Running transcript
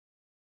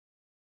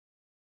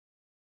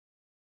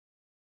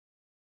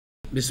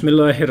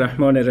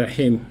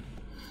Bismillahirrahmanirrahim.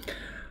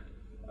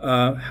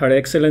 Her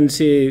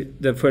Excellency,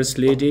 the First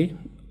Lady,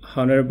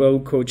 Honorable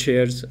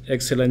Co-Chairs,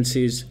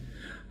 Excellencies,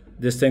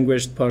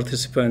 distinguished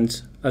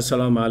participants,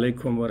 Assalamu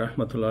alaikum wa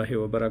rahmatullahi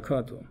wa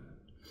barakatuh.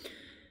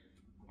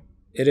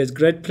 It is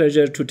great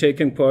pleasure to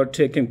taking part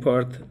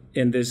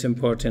in this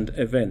important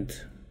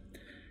event.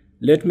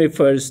 Let me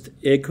first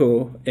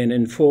echo and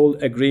in full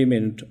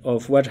agreement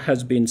of what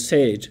has been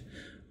said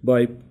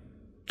by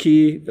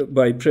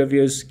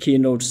previous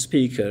keynote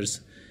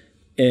speakers,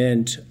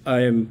 and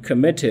I am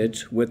committed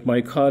with my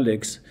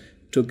colleagues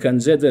to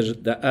consider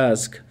the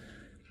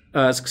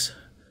asks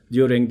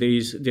during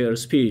their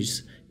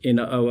speech in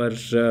our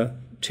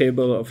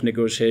table of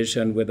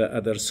negotiation with the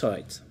other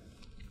side.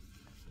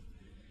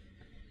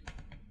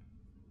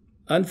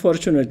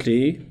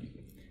 Unfortunately,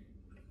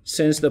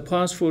 since the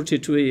past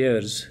 42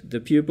 years, the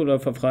people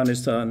of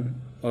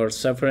Afghanistan are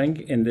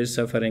suffering, and this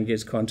suffering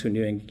is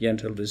continuing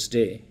until this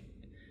day.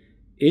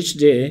 Each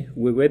day,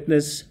 we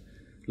witness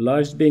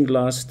lives being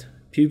lost,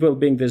 people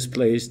being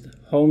displaced,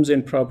 homes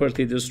and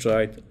property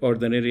destroyed,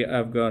 ordinary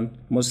Afghan,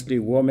 mostly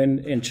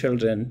women and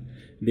children,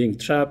 being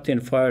trapped in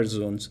fire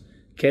zones,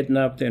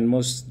 kidnapped, and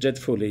most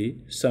dreadfully,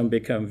 some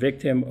become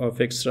victims of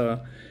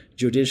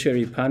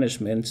extrajudicial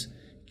punishments,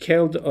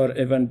 killed or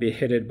even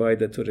beheaded by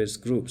the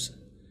terrorist groups.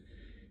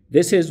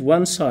 This is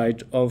one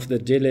side of the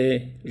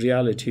daily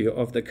reality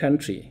of the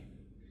country.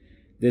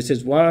 This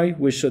is why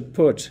we should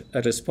put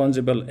a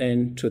responsible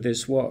end to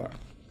this war.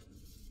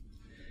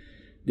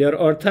 There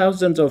are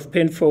thousands of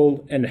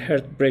painful and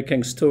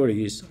heartbreaking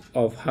stories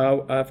of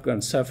how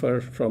Afghans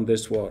suffer from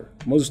this war.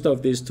 Most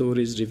of these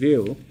stories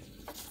reveal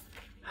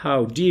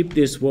how deep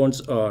these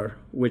wounds are,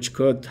 which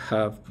could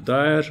have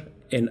dire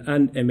and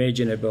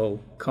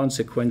unimaginable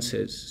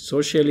consequences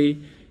socially,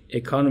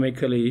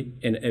 economically,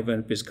 and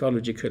even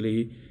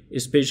psychologically,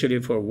 especially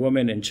for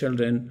women and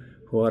children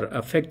who are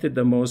affected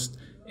the most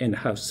and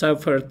have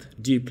suffered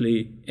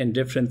deeply in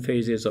different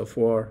phases of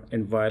war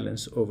and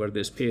violence over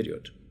this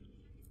period.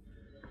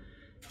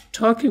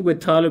 Talking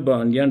with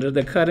Taliban under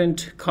the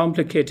current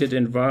complicated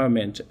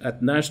environment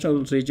at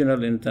national, regional,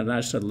 and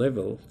international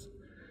levels,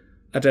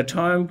 at a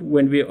time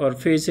when we are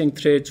facing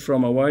threats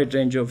from a wide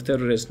range of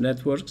terrorist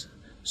networks,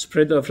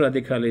 spread of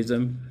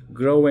radicalism,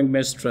 growing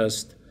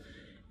mistrust,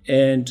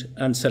 and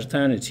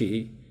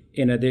uncertainty,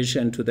 in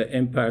addition to the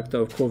impact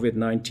of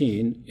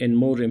COVID-19, and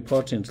more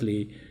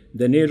importantly,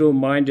 the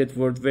narrow-minded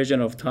world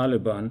vision of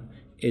Taliban,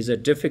 is a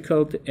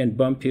difficult and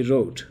bumpy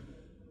road.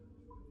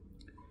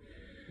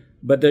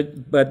 But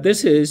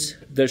this is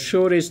the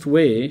surest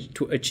way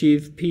to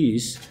achieve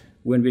peace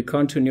when we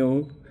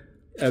continue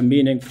a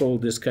meaningful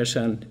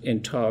discussion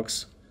and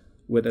talks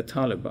with the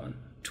Taliban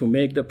to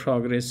make the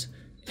progress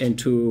and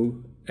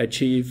to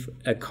achieve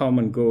a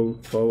common goal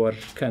for our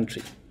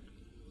country.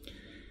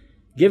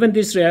 Given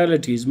these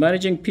realities,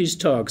 managing peace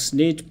talks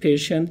need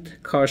patience,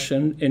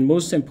 caution, and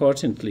most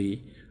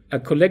importantly, a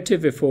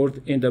collective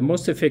effort in the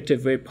most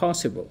effective way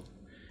possible.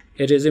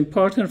 It is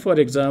important, for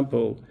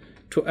example,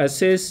 to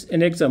assess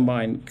and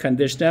examine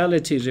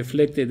conditionality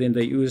reflected in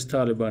the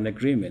US-Taliban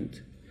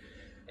agreement.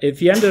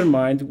 If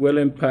undermined, will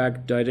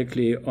impact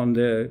directly on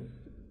the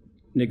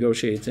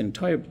negotiating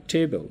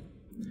table.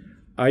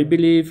 I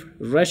believe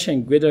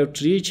rushing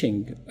without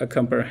reaching a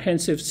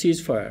comprehensive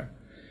ceasefire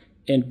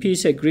and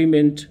peace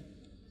agreement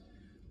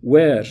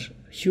where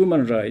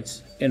human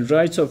rights and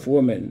rights of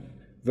women,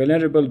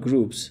 vulnerable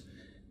groups,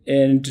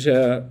 and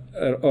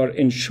are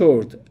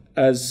ensured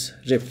as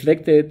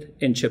reflected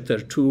in Chapter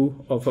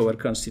 2 of our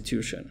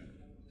Constitution.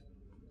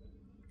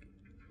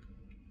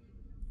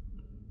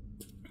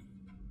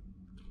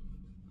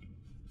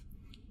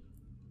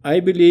 I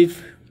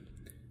believe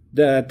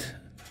that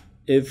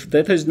if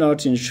that is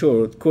not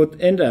ensured, could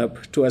end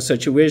up to a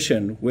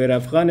situation where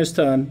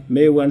Afghanistan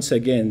may once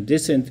again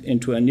descend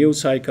into a new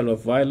cycle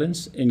of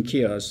violence and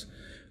chaos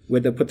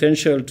with the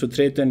potential to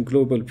threaten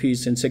global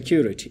peace and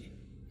security.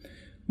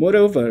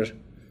 Moreover,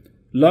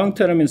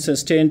 long-term and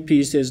sustained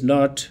peace is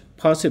not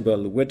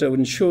possible without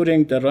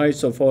ensuring the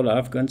rights of all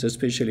Afghans,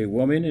 especially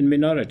women and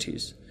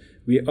minorities.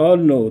 We all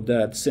know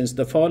that since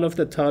the fall of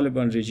the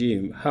Taliban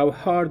regime, how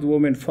hard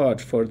women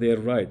fought for their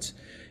rights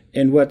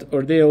and what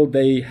ordeal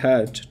they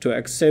had to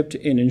accept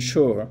and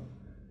ensure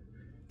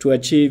to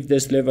achieve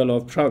this level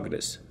of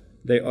progress.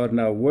 They are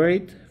now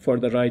worried, for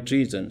the right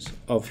reasons,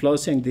 of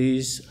losing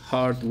these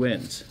hard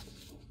wins.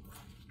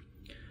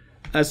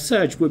 As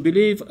such, we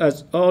believe,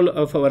 as all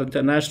of our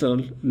national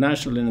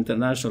and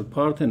international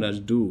partners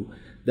do,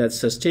 that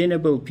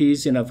sustainable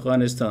peace in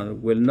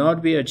Afghanistan will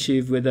not be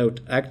achieved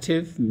without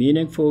active,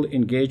 meaningful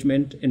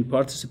engagement and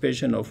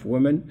participation of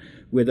women,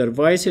 with their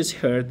voices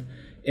heard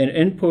and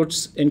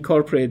inputs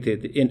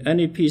incorporated in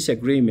any peace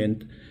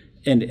agreement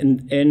and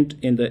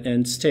in the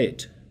end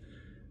state.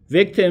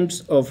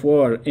 Victims of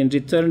war and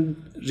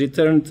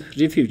returned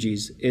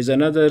refugees is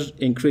another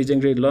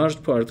increasingly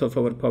large part of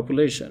our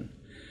population.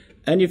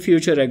 Any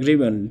future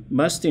agreement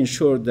must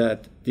ensure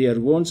that their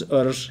wounds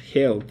are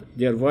healed,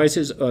 their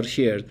voices are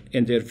heard,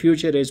 and their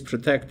future is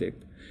protected.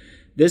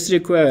 This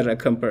requires a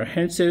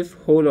comprehensive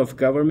whole of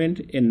government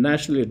in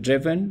nationally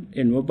driven,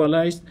 in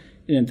mobilized,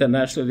 and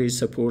internationally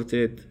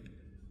supported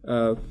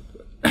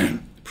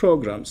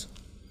programs.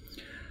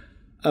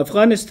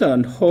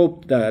 Afghanistan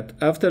hoped that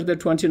after the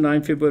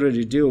 29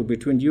 February deal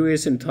between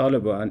US and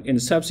Taliban in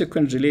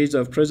subsequent release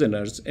of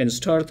prisoners and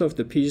start of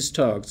the peace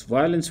talks,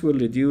 violence will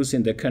reduce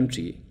in the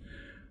country.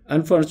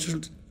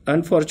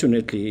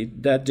 Unfortunately,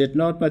 that did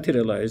not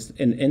materialize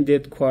and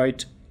indeed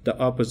quite the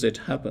opposite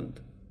happened.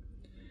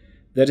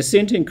 The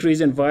recent increase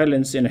in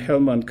violence in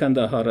Helmand,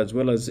 Kandahar, as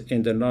well as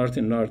in the north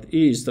and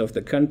northeast of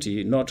the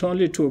country not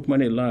only took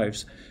many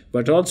lives,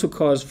 but also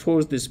caused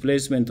forced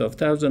displacement of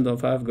thousands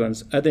of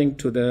Afghans, adding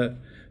to the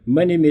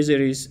many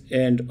miseries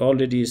and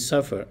already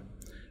suffer.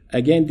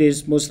 Again,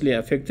 these mostly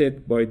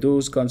affected by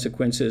those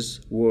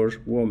consequences were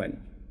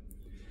women.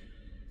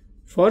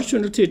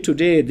 Fortunately,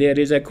 today there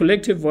is a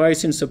collective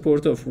voice in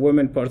support of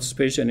women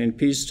participation in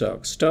peace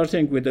talks,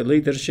 starting with the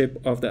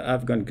leadership of the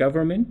Afghan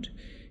government,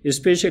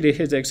 especially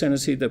His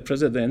Excellency the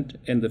President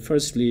and the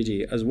First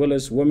Lady, as well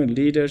as women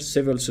leaders,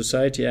 civil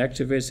society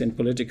activists, and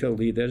political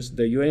leaders,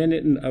 the UN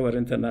and our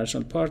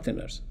international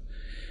partners.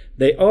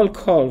 They all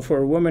call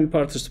for women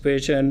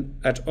participation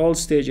at all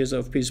stages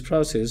of peace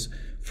process,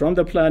 from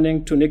the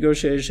planning to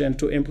negotiation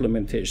to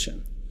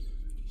implementation.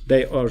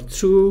 They are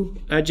true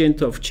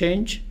agents of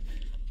change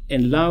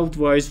and loud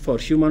voice for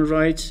human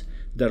rights,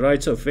 the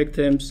rights of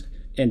victims,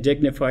 and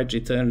dignified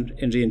return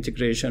and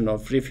reintegration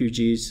of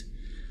refugees.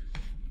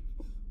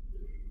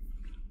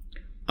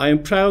 I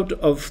am proud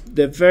of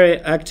the very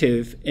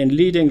active and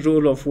leading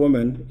role of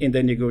women in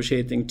the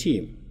negotiating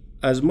team.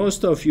 As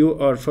most of you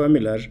are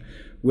familiar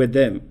with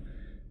them,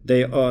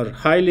 they are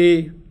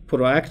highly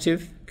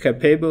proactive,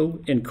 capable,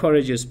 and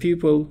courageous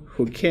people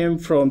who came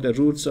from the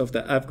roots of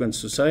the Afghan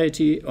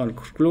society and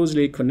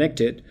closely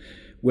connected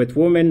with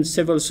women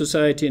civil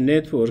society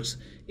networks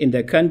in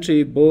the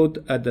country, both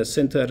at the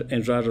center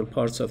and rural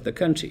parts of the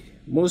country.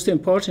 Most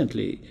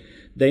importantly,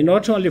 they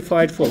not only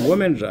fight for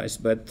women's rights,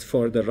 but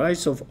for the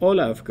rights of all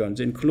Afghans,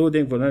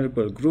 including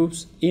vulnerable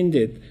groups.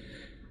 Indeed,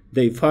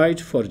 they fight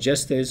for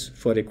justice,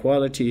 for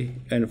equality,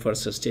 and for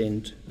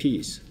sustained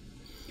peace.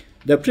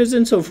 The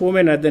presence of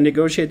women at the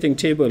negotiating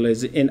table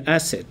is an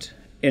asset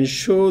and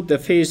showed the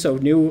face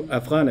of new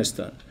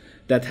Afghanistan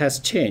that has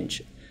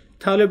changed.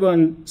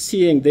 Taliban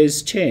seeing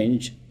this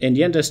change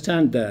and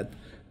understand that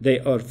they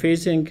are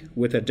facing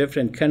with a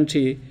different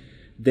country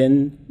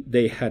than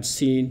they had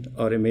seen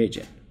or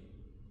imagined.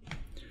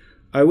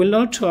 I will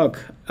not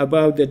talk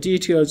about the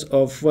details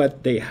of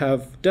what they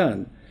have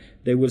done.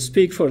 They will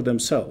speak for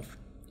themselves.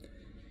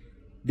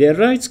 Their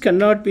rights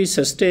cannot be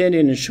sustained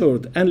and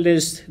ensured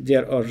unless they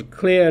are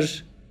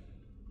clearly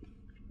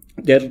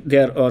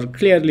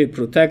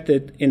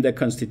protected in the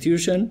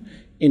Constitution,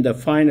 in the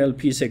final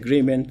peace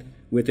agreement,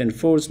 with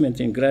enforcement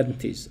and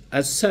guarantees.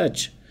 As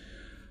such,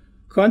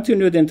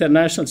 continued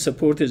international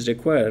support is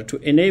required to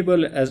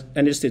enable an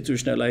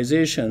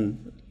institutionalization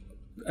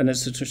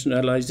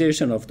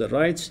of the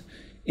rights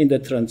in the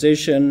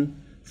transition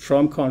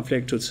from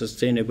conflict to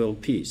sustainable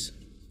peace.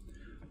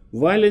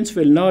 Violence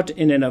will not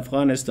end in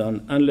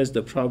Afghanistan unless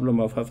the problem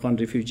of Afghan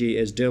refugees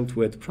is dealt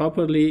with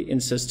properly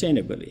and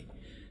sustainably.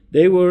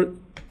 They are,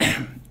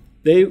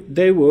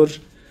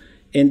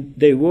 and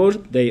they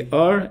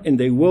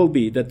will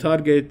be the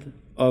target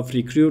of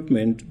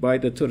recruitment by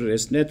the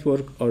terrorist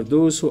network or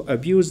those who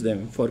abuse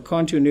them for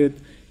continued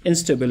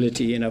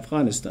instability in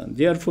Afghanistan.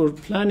 Therefore,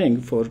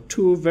 planning for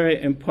two very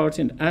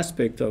important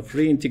aspects of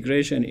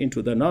reintegration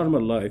into the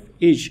normal life,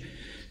 each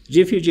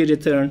refugee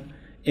return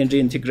and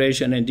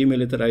reintegration and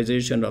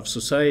demilitarization of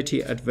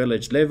society at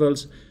village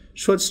levels,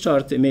 should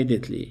start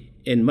immediately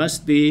and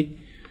must be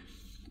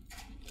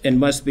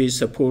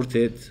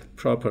supported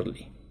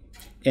properly.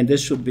 And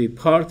this should be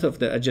part of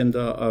the agenda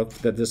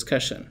of the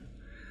discussion.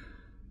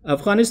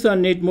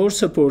 Afghanistan needs more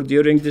support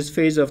during this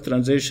phase of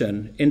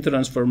transition in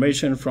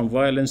transformation from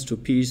violence to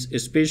peace,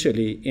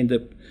 especially in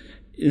the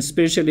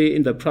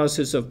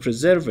process of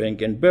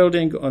preserving and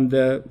building on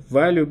the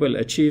valuable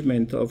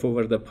achievement of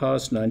over the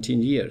past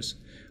 19 years.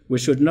 We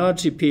should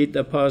not repeat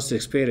the past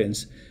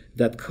experience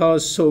that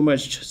caused so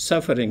much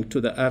suffering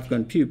to the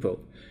Afghan people.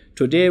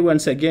 Today,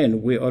 once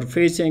again, we are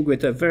facing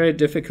with a very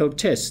difficult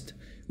test.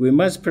 We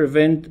must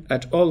prevent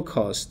at all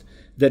costs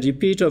the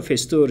repeat of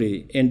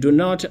history and do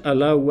not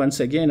allow once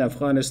again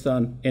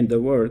Afghanistan and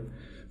the world,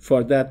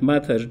 for that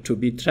matter, to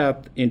be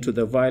trapped into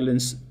the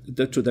violence,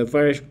 to the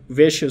very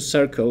vicious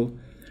circle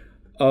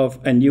of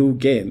a new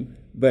game,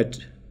 but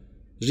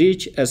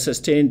reach a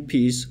sustained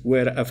peace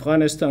where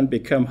Afghanistan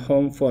become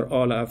home for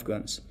all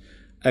Afghans,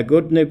 a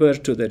good neighbor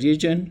to the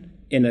region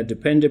and a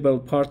dependable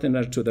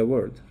partner to the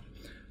world.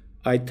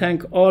 I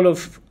thank all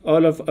of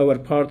our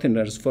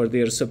partners for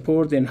their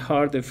support and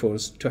hard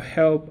efforts to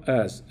help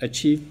us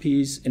achieve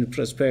peace and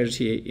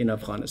prosperity in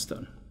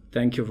Afghanistan.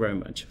 Thank you very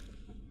much.